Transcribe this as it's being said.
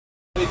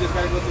just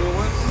gotta go through it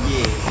once?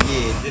 Yeah.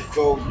 Just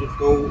go to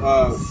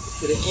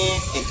the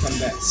end and come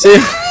back. See?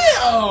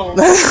 Damn!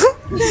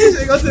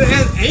 You go to the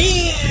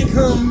end and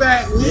come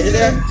back. You hear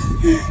that?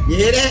 You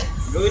hear that?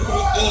 Go to the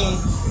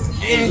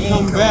end and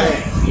come back.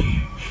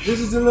 This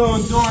is a little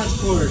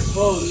endurance course.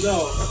 Oh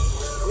no.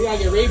 We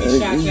gotta get rabies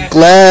shots.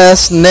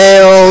 Glass,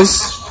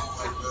 nails,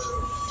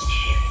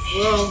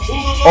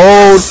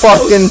 old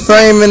fucking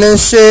framing and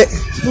shit.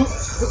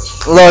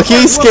 Look,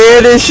 he's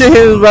scared and shit. He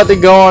was about to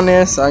go on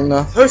there, so I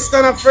know. Hush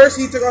stand up first.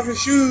 He took off his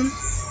shoes.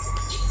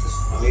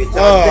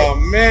 Oh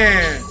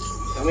man.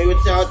 Tell me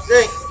what y'all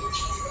think.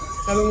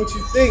 Tell him what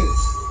you think.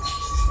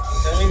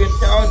 Tell me what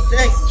y'all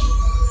think.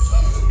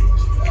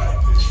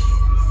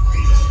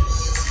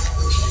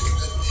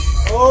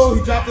 Oh,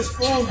 he dropped his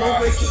phone. Don't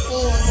break your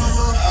phone.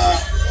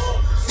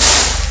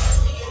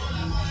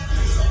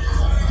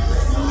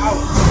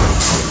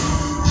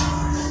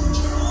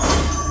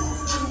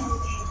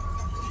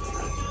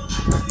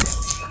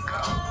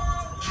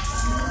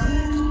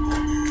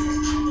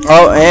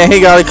 Oh, and he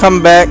gotta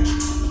come back.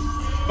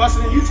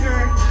 Busting a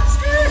U-turn.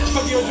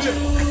 Fuck your drip.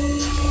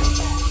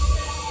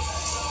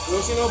 We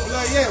don't see no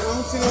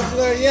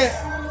blood yet.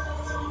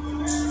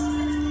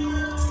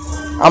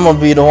 I'm gonna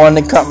be the one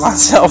to cut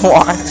myself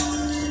wide.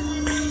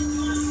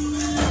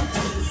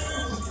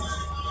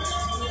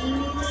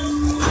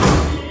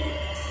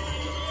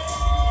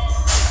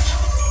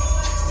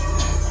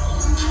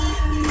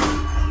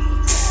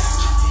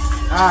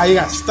 Ah, he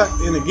got stuck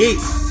in the gate.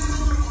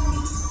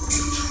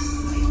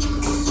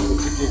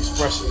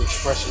 The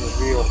expression is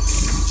real.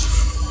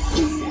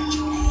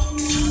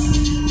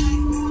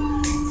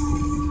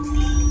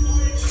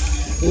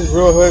 This is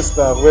real hood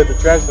stuff. We're at the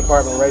trash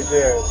department right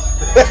there.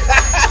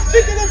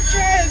 Picking up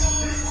trash.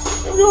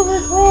 I'm over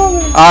here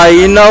crawling.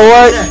 You know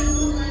what?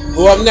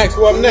 Who up next?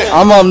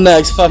 I'm up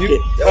next. Fuck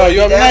it. Oh,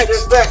 you up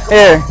next?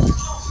 Here.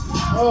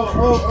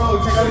 Oh.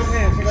 Check out his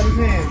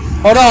hand.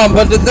 Hold on,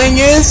 but the thing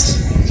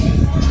is,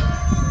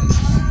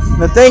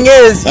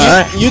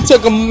 you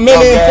took a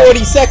minute and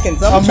 40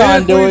 seconds. I'm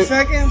trying to do it.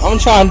 I'm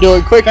trying to do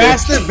it quicker.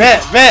 Faster?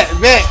 Bet.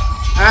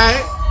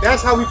 Alright?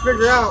 That's how we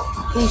figure out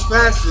who's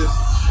fastest,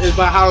 is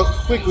by how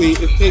quickly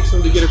it takes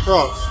him to get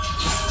across.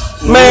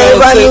 Man,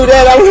 if I knew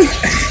that, I would.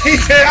 He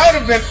said I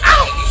would have been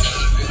out.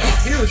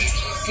 He was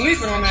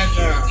sleeping on that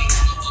job.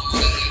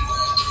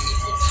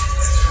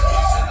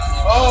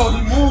 Oh,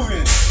 he's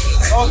moving.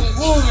 Oh,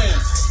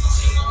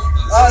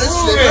 this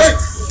shit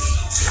hurts.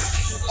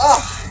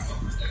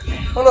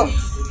 Hold on.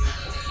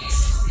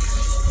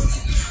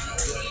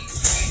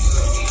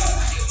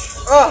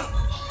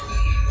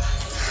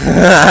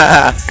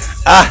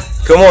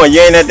 Come on, you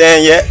ain't at the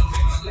end yet.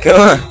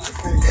 Come on.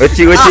 What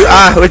you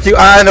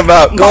eyeing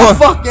about? Go on.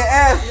 My fucking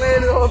ass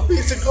landed on a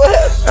piece of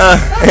glass.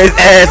 His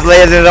ass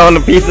landed on a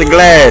piece of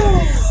glass.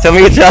 Tell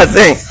me what y'all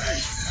think.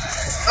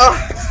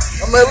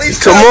 I'm at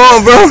least. Come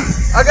on, bro.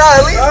 I got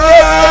at least.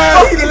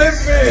 He's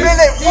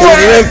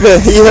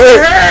limping. He hurt.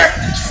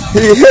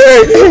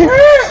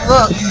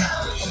 Look,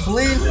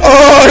 bleeding.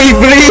 Oh, he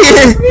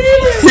bleeding.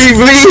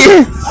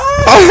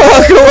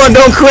 Oh, come on,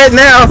 don't quit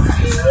now.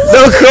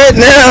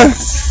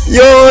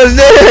 You almost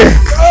there.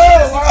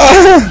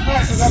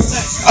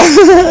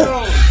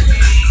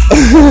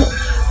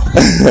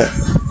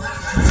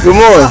 Come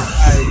on.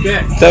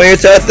 Tell me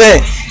what y'all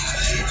think.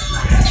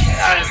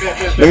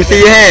 Let me see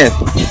your hands.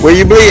 Where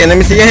you bleeding? Let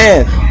me see your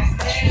hands.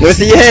 Show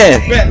your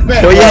hands.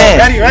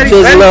 Ready?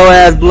 Little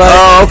ass blood.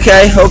 Oh,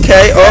 okay.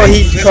 Oh,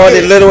 he called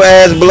it little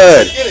ass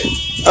blood.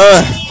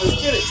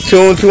 2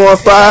 on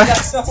 5.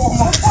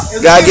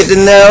 Gotta get the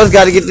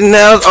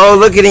nails. Oh,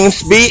 look at him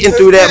speeding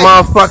through that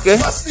motherfucker.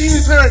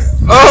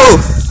 Oh,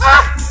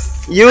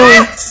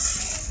 Yui.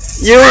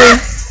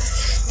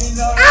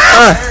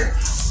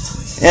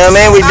 Yeah,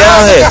 man, we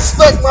down here.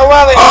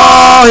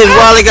 Oh, his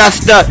wallet got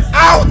stuck.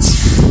 Ouch.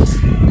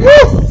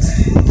 Woo.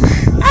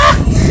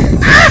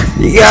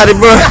 You got it,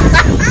 bro. I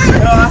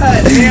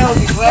had nails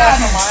and glass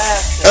on my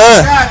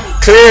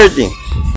ass. Cleared you.